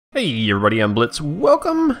Hey everybody, I'm Blitz.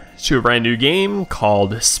 Welcome to a brand new game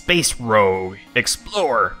called Space Rogue.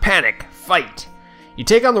 Explore, panic, fight. You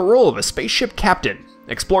take on the role of a spaceship captain,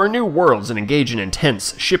 explore new worlds and engage in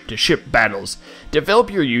intense ship-to-ship battles.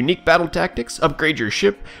 Develop your unique battle tactics, upgrade your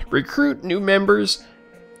ship, recruit new members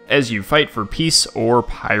as you fight for peace or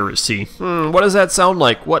piracy. What does that sound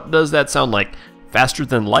like? What does that sound like? Faster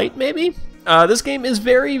than light, maybe? This game is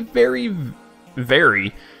very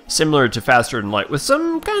similar to Faster Than Light, with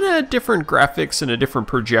some kind of different graphics and a different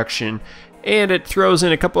projection, and it throws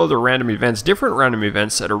in a couple other different random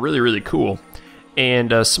events that are really cool,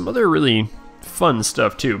 and some other really fun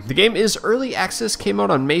stuff too. The game is early access, came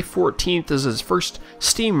out on May 14th as its first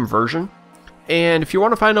Steam version, and if you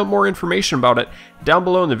want to find out more information about it, down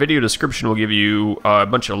below in the video description will give you a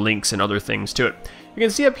bunch of links and other things to it. You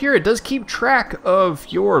can see up here it does keep track of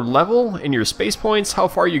your level and your space points, how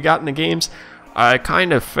far you got in the games. I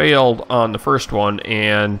kind of failed on the first one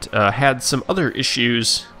and had some other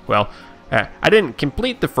issues. Well, I didn't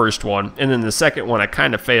complete the first one, and then the second one I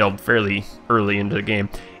kind of failed fairly early into the game.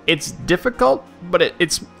 It's difficult, but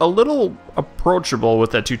it's a little approachable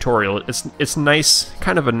with that tutorial. It's nice,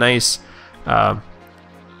 kind of a nice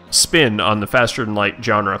spin on the Faster Than Light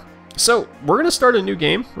genre. So we're gonna start a new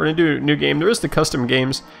game. We're gonna do a new game. There is the custom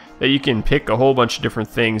games that you can pick a whole bunch of different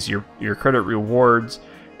things. Your credit rewards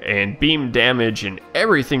and beam damage and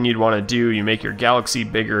everything you'd want to do. You make your galaxy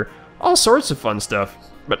bigger, all sorts of fun stuff.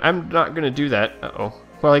 But I'm not going to do that.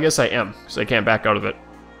 Well, I guess I am, because I can't back out of it.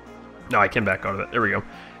 No, I can back out of it. There we go.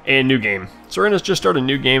 And new game. So we're going to just start a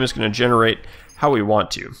new game. It's going to generate how we want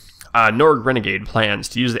to. Norg Renegade plans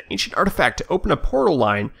to use the ancient artifact to open a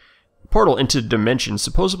portal into dimensions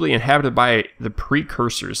supposedly inhabited by the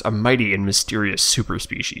precursors, a mighty and mysterious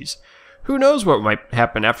superspecies. Who knows what might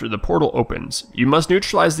happen after the portal opens? You must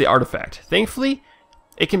neutralize the artifact. Thankfully,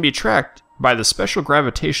 it can be tracked by the special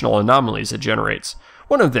gravitational anomalies it generates.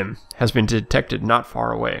 One of them has been detected not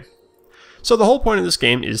far away. So the whole point of this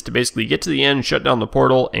game is to basically get to the end, shut down the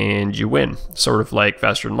portal, and you win. Sort of like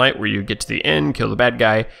Faster Than Light, where you get to the end, kill the bad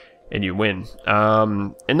guy, and you win.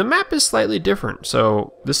 And the map is slightly different.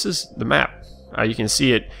 So this is the map. You can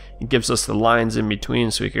see it. It gives us the lines in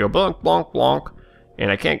between, so we can go blank, blank, blank. And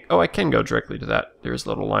I can't, I can go directly to that. There's a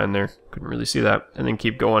little line there. Couldn't really see that. And then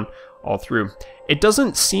keep going all through. It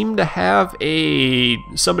doesn't seem to have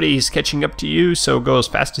somebody's catching up to you, so go as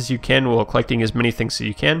fast as you can while collecting as many things as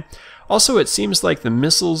you can. Also, it seems like the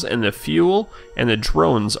missiles and the fuel and the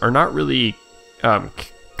drones are not really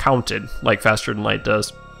counted like Faster Than Light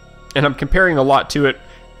does. And I'm comparing a lot to it.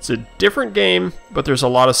 It's a different game, but there's a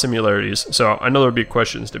lot of similarities. So I know there'll be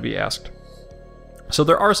questions to be asked. So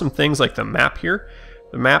there are some things like the map here.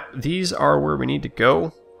 The map, these are where we need to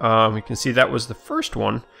go. We can see that was the first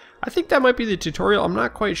one. I think that might be the tutorial. I'm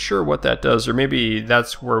not quite sure what that does, or maybe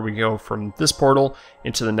that's where we go from this portal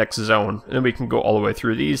into the next zone. And then we can go all the way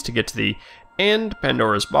through these to get to the end,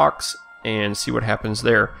 Pandora's box, and see what happens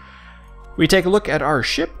there. We take a look at our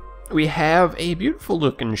ship. We have a beautiful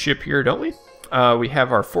looking ship here, don't we? We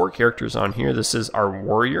have our 4 characters on here. This is our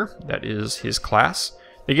warrior. That is his class.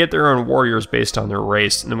 They get their own warriors based on their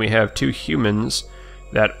race. And then we have 2 humans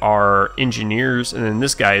that are engineers, and then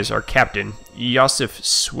this guy is our captain, Yosef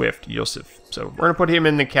Swift. So we're going to put him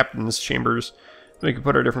in the captain's chambers. We can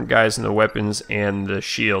put our different guys in the weapons and the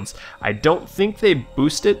shields. I don't think they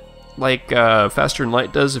boost it like Faster Than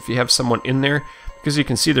Light does if you have someone in there, because you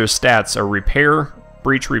can see their stats are repair,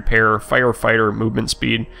 breach repair, firefighter, movement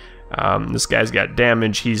speed. This guy's got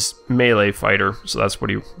damage. He's melee fighter, so that's what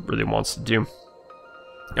he really wants to do.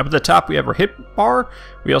 Up at the top we have our hit bar.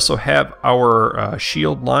 We also have our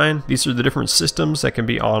shield line. These are the different systems that can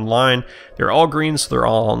be online. They're all green, so they're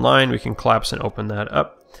all online. We can collapse and open that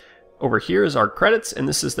up. Over here is our credits, and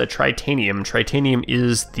this is the Tritanium. Tritanium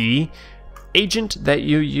is the agent that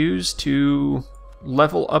you use to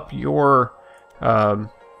level up your,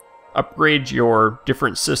 upgrade your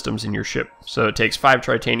different systems in your ship. So it takes 5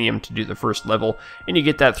 Tritanium to do the first level, and you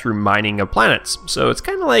get that through mining of planets. So it's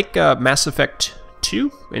kind of like Mass Effect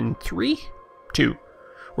 2 and 3? 2.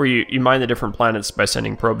 Where you mine the different planets by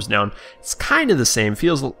sending probes down. It's kind of the same,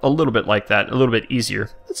 feels a little bit like that, a little bit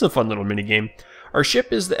easier. It's a fun little mini game. Our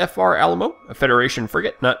ship is the FR Alamo, a Federation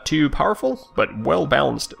frigate, not too powerful, but a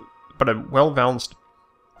well-balanced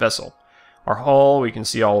vessel. Our hull, we can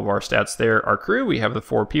see all of our stats there. Our crew, we have the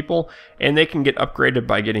 4 people, and they can get upgraded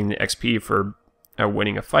by getting the XP for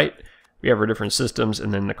winning a fight. We have our different systems,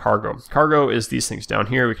 and then the cargo. Cargo is these things down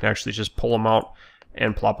here. We can actually just pull them out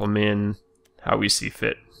and plop them in how we see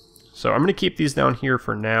fit. So I'm going to keep these down here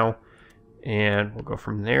for now, and we'll go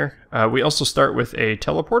from there. We also start with a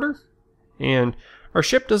teleporter, and Our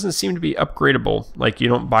ship doesn't seem to be upgradable. Like, you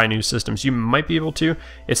don't buy new systems. You might be able to.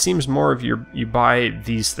 It seems more of you buy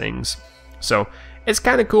these things. So it's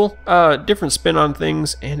kind of cool. Different spin on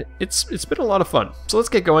things, and it's been a lot of fun. So let's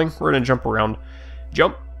get going. We're gonna jump around.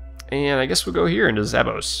 Jump, and I guess we'll go here into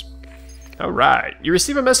Zabos. Alright, you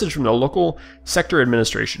receive a message from the local sector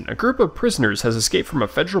administration. A group of prisoners has escaped from a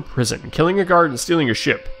federal prison, killing a guard and stealing a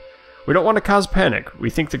ship. We don't want to cause panic. We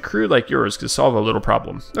think the crew like yours could solve a little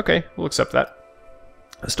problem. Okay, we'll accept that.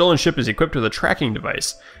 A stolen ship is equipped with a tracking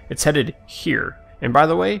device. It's headed here. And by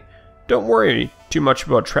the way, don't worry too much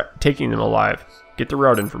about taking them alive. Get the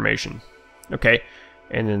route information. Okay,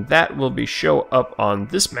 and then that will be show up on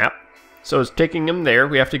this map. So it's taking them there.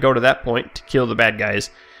 We have to go to that point to kill the bad guys.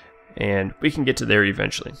 And we can get to there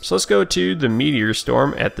eventually. So let's go to the meteor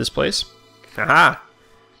storm at this place. Aha!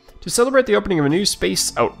 To celebrate the opening of a new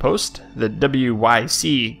space outpost, the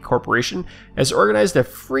WYC Corporation has organized a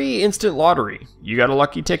free instant lottery. You got a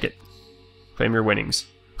lucky ticket. Claim your winnings.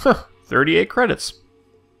 Huh, 38 credits.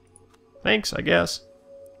 Thanks, I guess.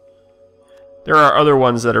 There are other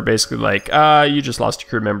ones that are basically like, you just lost a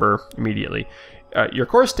crew member immediately. Your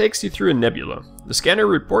course takes you through a nebula. The scanner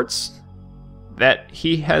reports that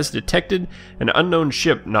he has detected an unknown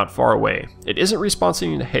ship not far away. It isn't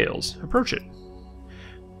responding to hails. Approach it.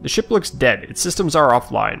 The ship looks dead. Its systems are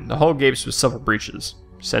offline. The hull gapes with several breaches.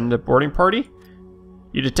 Send a boarding party?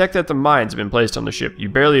 You detect that the mines have been placed on the ship. You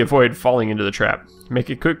barely avoid falling into the trap. Make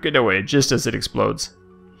a quick getaway just as it explodes.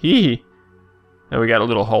 Hee. Now we got a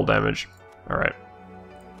little hull damage. Alright.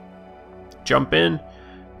 Jump in,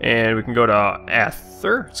 and we can go to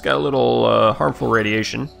Aether. It's got a little harmful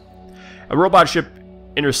radiation. A robot ship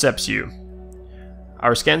intercepts you.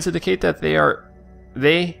 Our scans indicate that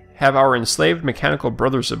they have our enslaved mechanical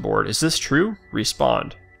brothers aboard. Is this true?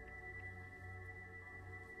 Respond.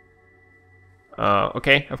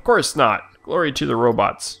 Okay, of course not. Glory to the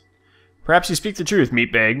robots. Perhaps you speak the truth,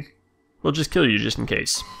 meatbag. We'll just kill you just in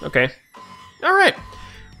case. Okay. Alright.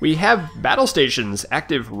 We have battle stations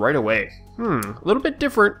active right away. A little bit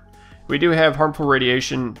different. We do have harmful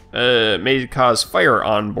radiation, may cause fire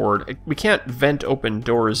on board. We can't vent open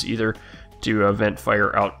doors either to vent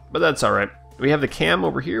fire out, but that's alright. We have the cam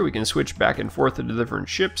over here. We can switch back and forth to the different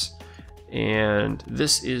ships, and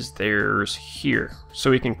this is theirs here.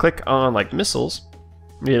 So we can click on like missiles.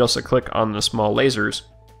 We can also click on the small lasers,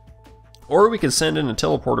 or we can send in a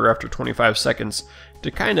teleporter after 25 seconds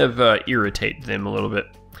to kind of irritate them a little bit.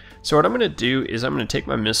 So what I'm going to do is I'm going to take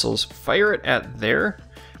my missiles, fire it at there,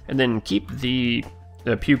 and then keep the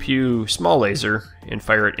pew pew small laser and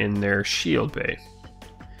fire it in their shield bay.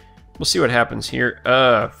 We'll see what happens here.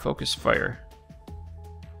 Focus fire.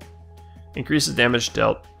 Increases damage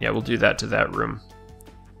dealt. Yeah, we'll do that to that room.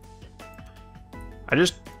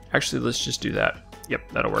 Actually, let's just do that.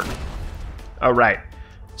 Yep, that'll work. Alright.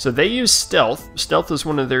 So they use stealth. Stealth is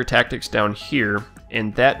one of their tactics down here,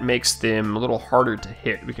 and that makes them a little harder to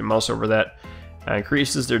hit. We can mouse over that.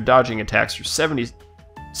 Increases their dodging attacks for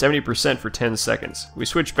 70% for 10 seconds. We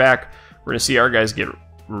switch back, we're going to see our guys get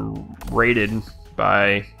raided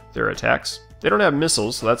by their attacks. They don't have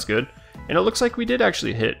missiles, so that's good. And it looks like we did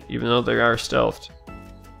actually hit, even though they are stealthed.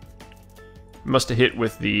 Must have hit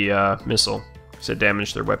with the missile, because it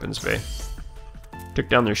damaged their weapons bay. Took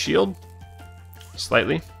down their shield,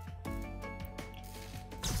 slightly.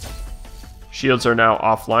 Shields are now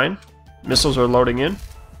offline. Missiles are loading in.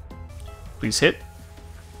 Please hit.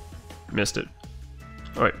 Missed it.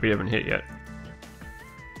 Oh wait, we haven't hit yet.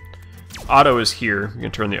 Auto is here. We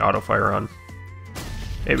can turn the auto fire on.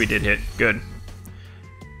 Hey, we did hit. Good.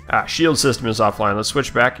 Shield system is offline. Let's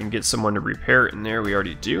switch back and get someone to repair it in there. We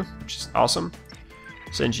already do, which is awesome.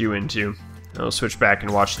 Send you in too. I'll switch back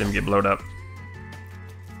and watch them get blowed up.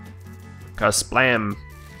 Splam.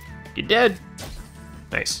 You dead.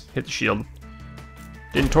 Nice. Hit the shield.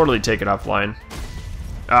 Didn't totally take it offline.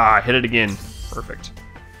 Hit it again. Perfect.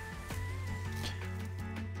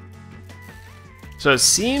 So it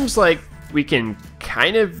seems like we can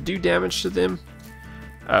kind of do damage to them.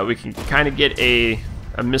 We can kind of get a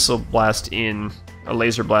missile blast in, a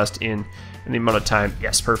laser blast in the amount of time.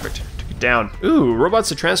 Yes, perfect. Took it down. Ooh, robots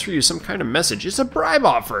to transfer you some kind of message. It's a bribe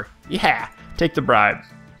offer. Yeah, take the bribe.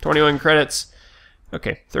 21 credits.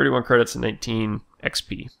 Okay, 31 credits and 19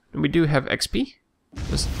 XP. And we do have XP?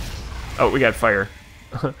 Oh, we got fire.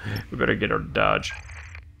 We better get our dodge.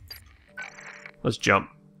 Let's jump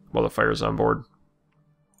while the fire's on board.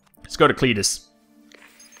 Let's go to Cletus.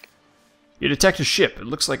 You detect a ship. It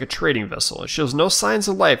looks like a trading vessel. It shows no signs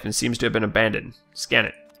of life and seems to have been abandoned. Scan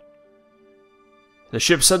it. The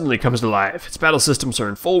ship suddenly comes to life. Its battle systems are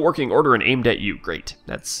in full working order and aimed at you. Great.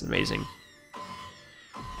 That's amazing.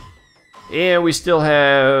 And we still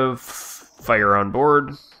have fire on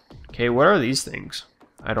board. Okay, what are these things?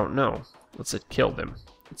 I don't know. Let's kill them.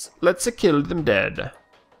 Let's kill them dead.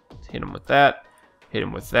 Hit them with that. Hit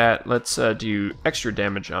them with that. Let's do extra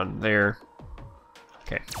damage on there.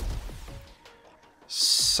 Okay.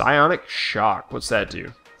 Psionic shock. What's that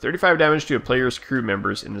do? 35 damage to a player's crew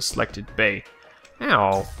members in the selected bay.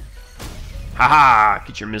 Ow. Haha!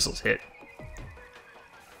 Get your missiles hit.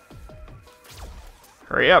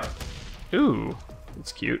 Hurry up. Ooh,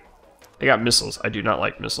 that's cute. They got missiles. I do not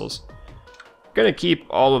like missiles. Gonna keep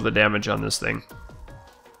all of the damage on this thing.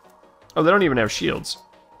 Oh, they don't even have shields.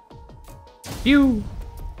 Phew!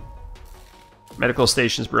 Medical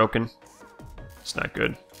station's broken. It's not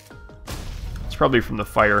good. It's probably from the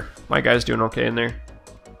fire. My guy's doing okay in there.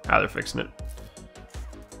 Ah, they're fixing it.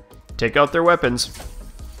 Take out their weapons.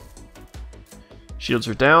 Shields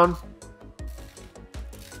are down.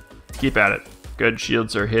 Keep at it. Good,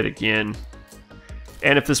 shields are hit again.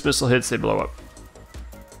 And if this missile hits, they blow up.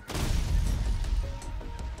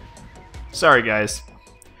 Sorry, guys.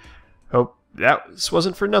 Hope that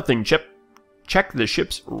wasn't for nothing, Chip. Check the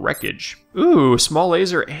ship's wreckage. Ooh, small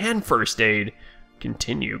laser and first aid.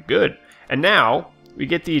 Continue, good. And now, we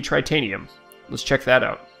get the tritanium. Let's check that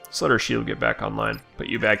out. Let's let our shield get back online. Put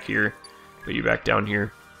you back here. Put you back down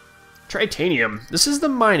here. Tritanium. This is the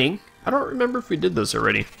mining. I don't remember if we did this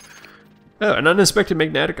already. Oh, an unexpected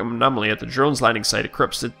magnetic anomaly at the drone's landing site. It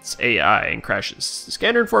corrupts its AI and crashes. The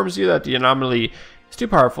scanner informs you that the anomaly is too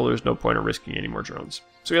powerful. There's no point in risking any more drones.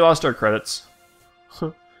 So we lost our credits.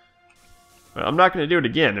 Well, I'm not going to do it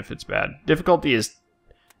again if it's bad. Difficulty is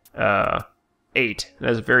 8. It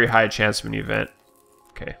has a very high chance of an event.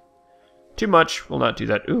 Okay. Too much. We'll not do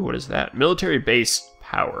that. Ooh, what is that? Military base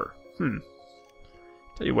power.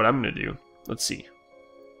 Tell you what I'm going to do. Let's see.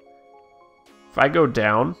 If I go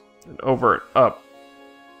down and over and up,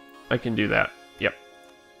 I can do that. Yep.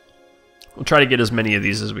 We'll try to get as many of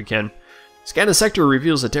these as we can. Scan the sector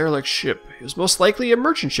reveals a derelict ship. It was most likely a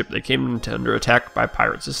merchant ship that came under attack by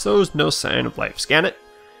pirates. It shows no sign of life. Scan it,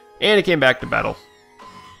 and it came back to battle.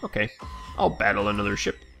 Okay, I'll battle another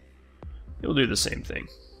ship. You'll do the same thing.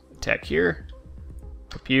 Attack here.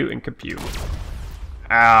 Compute and compute.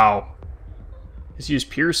 Ow. Let's use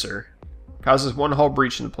Piercer. Causes one hull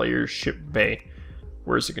breach in the player's ship bay.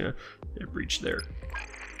 Where is it gonna breach there?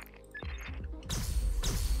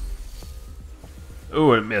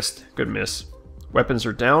 Ooh, it missed. Good miss. Weapons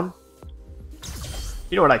are down.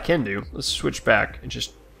 You know what I can do? Let's switch back and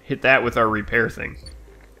just hit that with our repair thing.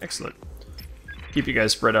 Excellent. Keep you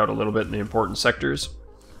guys spread out a little bit in the important sectors.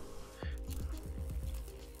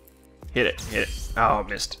 Hit it. Hit it. Oh,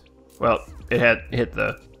 missed. Well, it had hit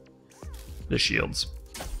the shields.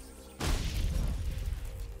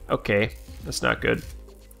 Okay, that's not good.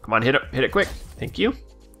 Come on, hit it quick. Thank you.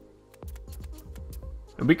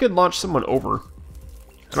 And we could launch someone over.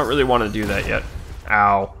 I don't really want to do that yet.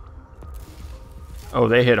 Ow. Oh,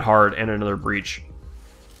 they hit hard and another breach.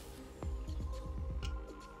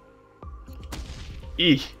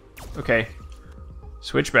 Eek. Okay.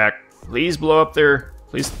 Switch back. Please blow up there.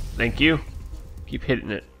 Please. Thank you. Keep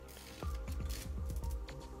hitting it.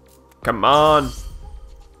 Come on.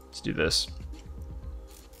 Let's do this.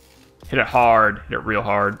 Hit it hard. Hit it real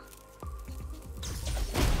hard.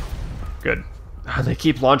 Good. They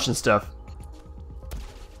keep launching stuff.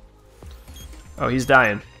 Oh, he's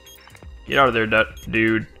dying. Get out of there,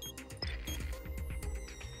 dude.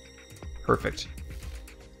 Perfect.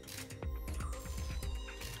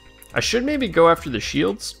 I should maybe go after the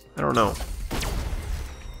shields? I don't know.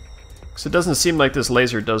 Because it doesn't seem like this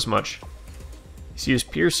laser does much. Let's use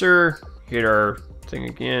Piercer. Hit our thing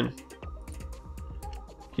again.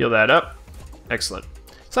 Heal that up. Excellent.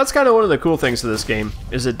 So that's kind of one of the cool things of this game,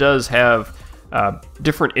 is it does have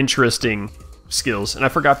different interesting skills. And I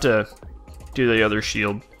forgot to do the other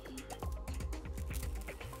shield.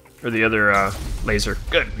 Or the other laser.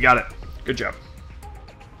 Good, we got it. Good job.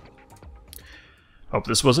 Hope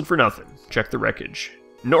this wasn't for nothing. Check the wreckage.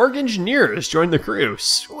 Norg engineer has joined the crew.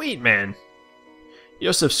 Sweet, man.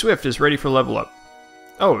 Joseph Swift is ready for level up.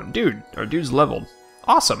 Oh, dude. Our dude's leveled.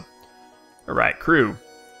 Awesome. Alright, crew.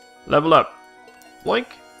 Level up. Boink.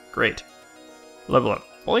 Great. Level up.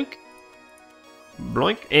 Boink.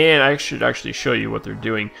 Bloink. And I should actually show you what they're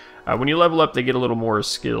doing. When you level up, they get a little more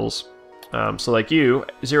skills. So like you,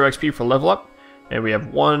 0 XP for level up. And we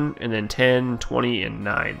have 1, and then 10, 20, and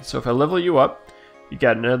 9. So if I level you up, you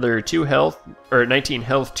got another 2 health, or 19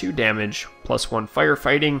 health, 2 damage, plus 1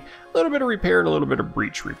 firefighting, a little bit of repair, and a little bit of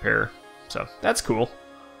breach repair. So that's cool.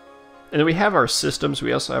 And then we have our systems.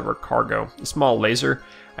 We also have our cargo. The small laser.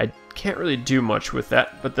 I can't really do much with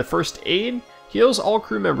that, but the first aid Heals all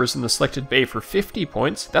crew members in the selected bay for 50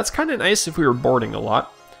 points. That's kind of nice if we were boarding a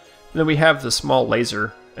lot. And then we have the small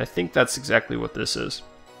laser. I think that's exactly what this is.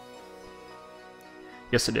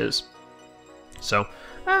 Yes, it is. So,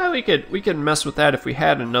 we could mess with that if we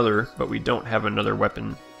had another, but we don't have another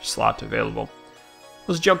weapon slot available.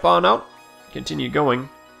 Let's jump on out, continue going,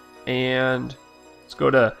 and let's go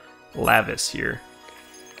to Lavis here.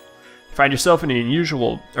 Find yourself in an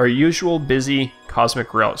usual busy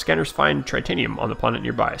cosmic route. Scanners find titanium on the planet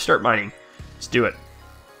nearby. Start mining. Let's do it.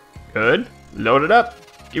 Good. Load it up.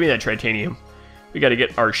 Give me that titanium. We got to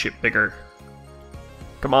get our ship bigger.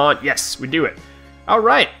 Come on. Yes, we do it.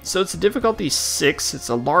 Alright, so it's a difficulty 6, it's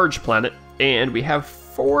a large planet, and we have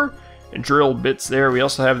 4 drill bits there. We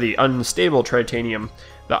also have the unstable titanium.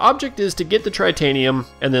 The object is to get the titanium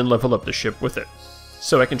and then level up the ship with it.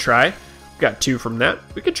 So I can try. We've got 2 from that.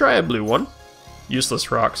 We could try a blue one.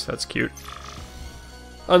 Useless rocks, that's cute.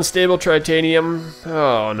 Unstable titanium,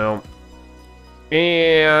 oh no.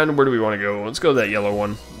 And where do we want to go? Let's go to that yellow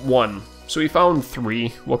one. 1. So we found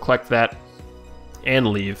 3, we'll collect that and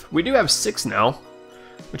leave. We do have 6 now,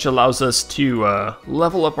 which allows us to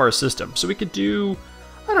level up our system. So we could do,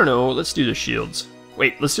 I don't know, let's do the shields.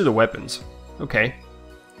 Wait, let's do the weapons. Okay.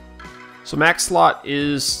 So max slot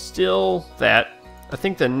is still that. I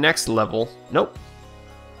think the next level, nope.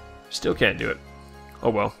 Still can't do it. Oh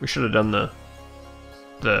well, we should have done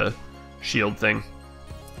the shield thing.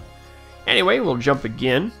 Anyway, we'll jump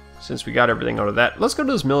again, since we got everything out of that. Let's go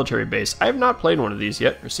to this military base. I have not played one of these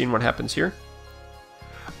yet, or seen what happens here.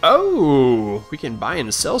 Oh, we can buy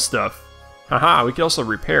and sell stuff. Haha, we can also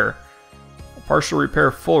repair. Partial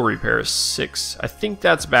repair, full repair is 6. I think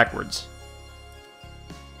that's backwards.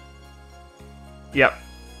 Yep,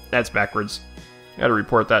 that's backwards. Gotta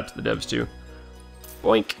report that to the devs too.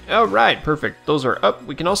 Boink. Alright, perfect. Those are up.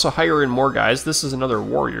 We can also hire in more guys. This is another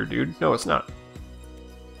warrior, dude. No, it's not.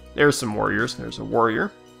 There's some warriors. There's a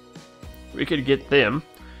warrior. We could get them.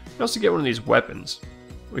 We can also get one of these weapons.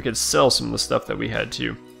 We could sell some of the stuff that we had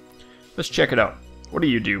too. Let's check it out. What do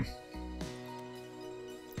you do?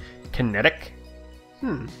 Kinetic?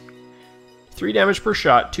 3 damage per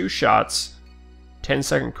shot, 2 shots,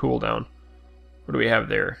 10-second cooldown. What do we have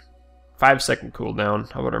there? 5-second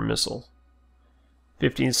cooldown. How about our missile?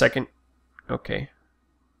 15-second. Okay.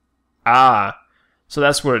 Ah, so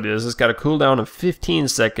that's what it is. It's got a cooldown of 15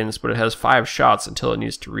 seconds, but it has 5 shots until it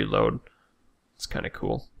needs to reload. It's kind of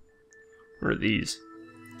cool. What are these?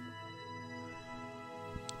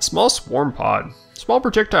 Small swarm pod. Small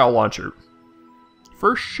projectile launcher.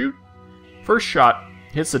 First shot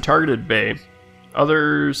hits the targeted bay.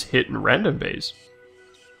 Others hit in random bays.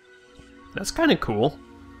 That's kind of cool.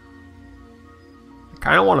 I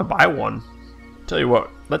kind of want to buy one. Tell you what,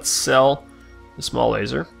 let's sell the small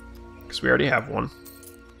laser, because we already have one.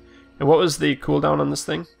 And what was the cooldown on this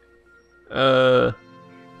thing?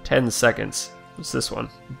 10 seconds. What's this one?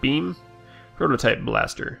 Beam? Prototype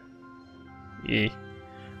blaster. Yeah.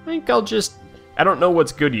 I think I'll just... I don't know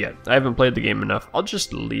what's good yet. I haven't played the game enough. I'll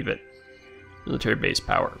just leave it. Military base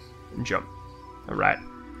power. And jump. Alright.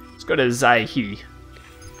 Let's go to Zaihi.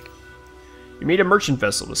 You meet a merchant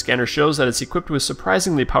vessel. The scanner shows that it's equipped with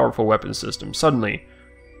surprisingly powerful weapon systems. Suddenly,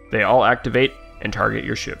 they all activate and target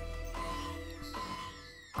your ship.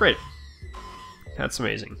 Great. That's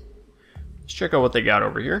amazing. Let's check out what they got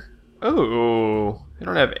over here. Oh, they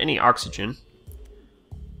don't have any oxygen.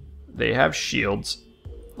 They have shields.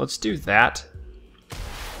 Let's do that.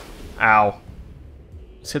 Ow.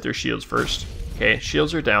 Let's hit their shields first. Okay,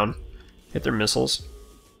 shields are down. Hit their missiles.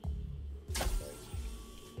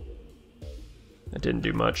 That didn't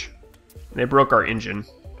do much. And they broke our engine.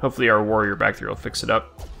 Hopefully our warrior back there will fix it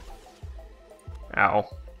up. Ow.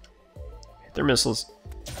 Hit their missiles.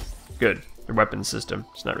 Good. Their weapon system.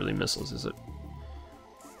 It's not really missiles, is it?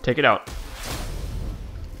 Take it out.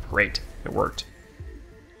 Great. It worked.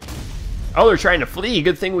 Oh, they're trying to flee.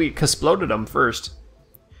 Good thing we exploded them first.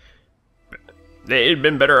 They'd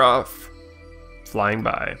been better off flying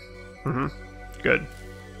by. Good.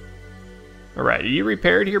 Alright, are you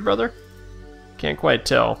repaired here, brother? Can't quite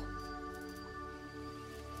tell.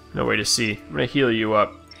 No way to see. I'm gonna heal you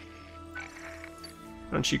up.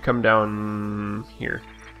 Why don't you come down here?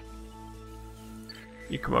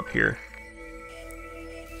 You come up here.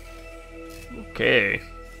 Okay.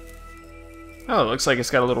 Oh, it looks like it's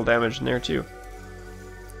got a little damage in there too.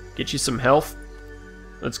 Get you some health.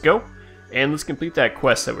 Let's go. And let's complete that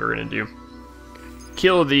quest that we were gonna do.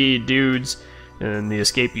 Kill the dudes in the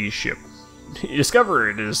escapee ship. You discover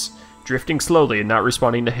it is drifting slowly and not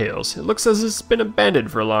responding to hails. It looks as if it's been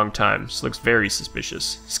abandoned for a long time. This looks very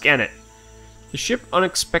suspicious. Scan it. The ship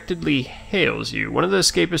unexpectedly hails you. One of the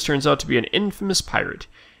escapists turns out to be an infamous pirate.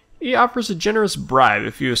 He offers a generous bribe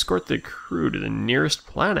if you escort the crew to the nearest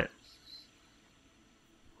planet.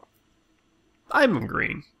 I'm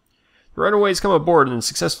green. The runaways come aboard and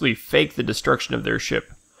successfully fake the destruction of their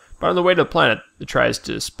ship. But on the way to the planet, it tries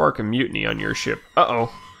to spark a mutiny on your ship.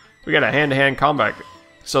 Uh-oh. We got a hand-to-hand combat.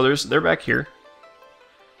 So they're back here.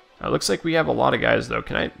 Looks like we have a lot of guys, though.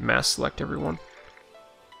 Can I mass select everyone?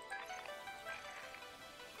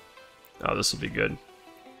 Oh, this will be good.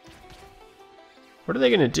 What are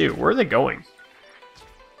they going to do? Where are they going?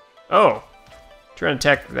 Oh. Trying to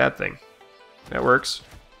attack that thing. That works.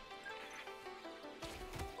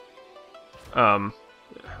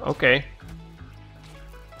 Okay.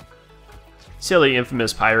 Silly,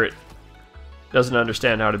 infamous pirate. Doesn't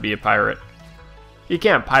understand how to be a pirate. You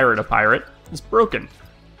can't pirate a pirate. It's broken.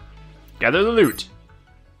 Gather the loot.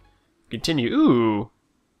 Continue. Ooh.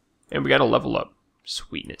 And we got a level up.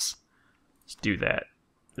 Sweetness. Let's do that.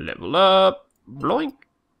 Level up. Bloink.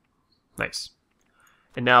 Nice.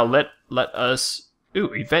 And now let us...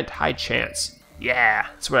 Ooh, event high chance. Yeah,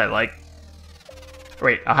 that's what I like.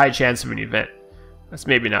 Wait, a high chance of an event. That's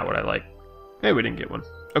maybe not what I like. Hey, we didn't get one.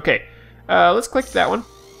 Okay, let's click that one.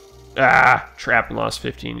 Ah, trap and lost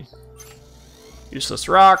 15. Useless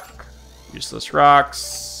rock. Useless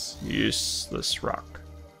rocks. Useless rock.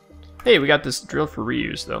 Hey, we got this drill for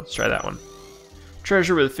reuse, though. Let's try that one.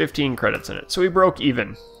 Treasure with 15 credits in it. So we broke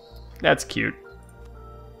even. That's cute.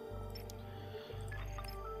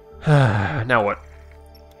 Now what?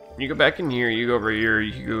 You go back in here, you go over here,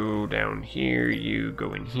 you go down here, you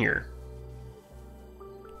go in here.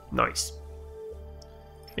 Nice.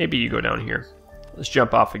 Maybe you go down here. Let's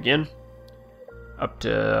jump off again. Up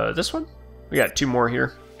to this one. We got 2 more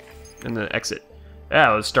here. And the exit.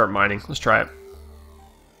 Yeah, let's start mining. Let's try it.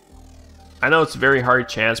 I know it's a very hard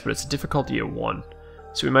chance, but it's a difficulty of 1.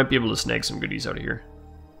 So we might be able to snag some goodies out of here.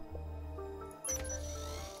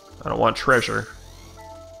 I don't want treasure.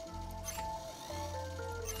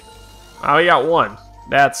 Oh, we got 1.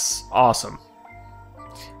 That's awesome.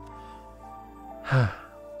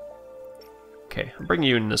 Okay, I'm bringing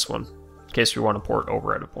you in this one, in case we want to port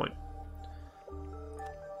over at a point.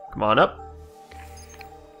 Come on up.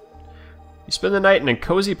 You spend the night in a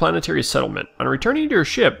cozy planetary settlement. On returning to your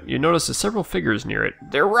ship, you notice several figures near it.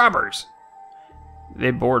 They're robbers.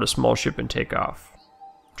 They board a small ship and take off.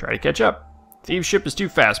 Try to catch up. Thieves' ship is too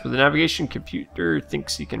fast, but the navigation computer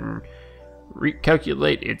thinks he can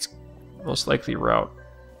recalculate its most likely route.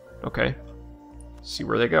 Okay. See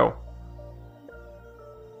where they go.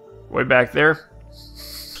 Way back there.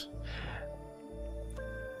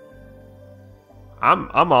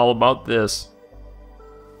 I'm all about this.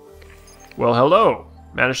 Well, hello.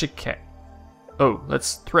 Managed to Oh,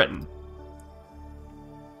 let's threaten.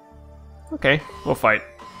 Okay, we'll fight.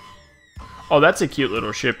 Oh, that's a cute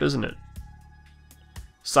little ship, isn't it?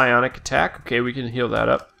 Psionic attack. Okay, we can heal that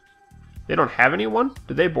up. They don't have anyone?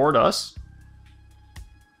 Did they board us?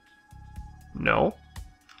 No.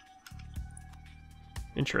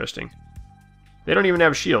 Interesting. They don't even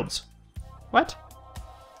have shields. What?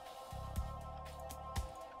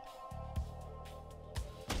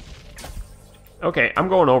 Okay, I'm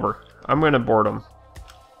going over. I'm going to board them.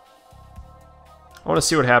 I want to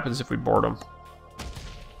see what happens if we board them.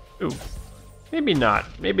 Ooh. Maybe not.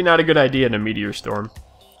 Maybe not a good idea in a meteor storm.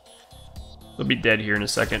 They'll be dead here in a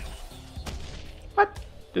second. What?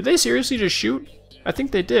 Did they seriously just shoot? I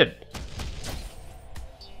think they did.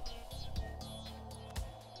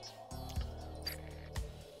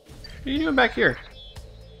 What are you doing back here?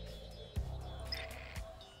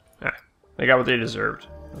 Ah, they got what they deserved.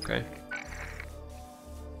 Okay.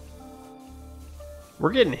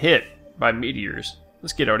 We're getting hit by meteors.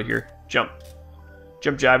 Let's get out of here. Jump.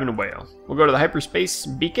 Jump, jive, and whale. We'll go to the hyperspace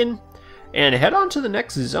beacon and head on to the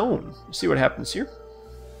next zone. See what happens here.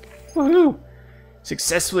 Woohoo!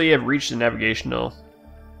 Successfully have reached the navigational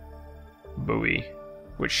buoy,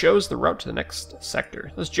 which shows the route to the next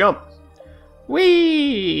sector. Let's jump.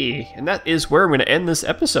 Whee! And that is where I'm going to end this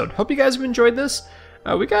episode. Hope you guys have enjoyed this.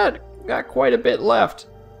 We got quite a bit left.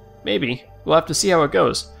 Maybe. We'll have to see how it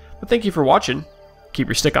goes. But thank you for watching. Keep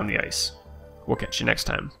your stick on the ice. We'll catch you next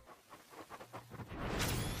time.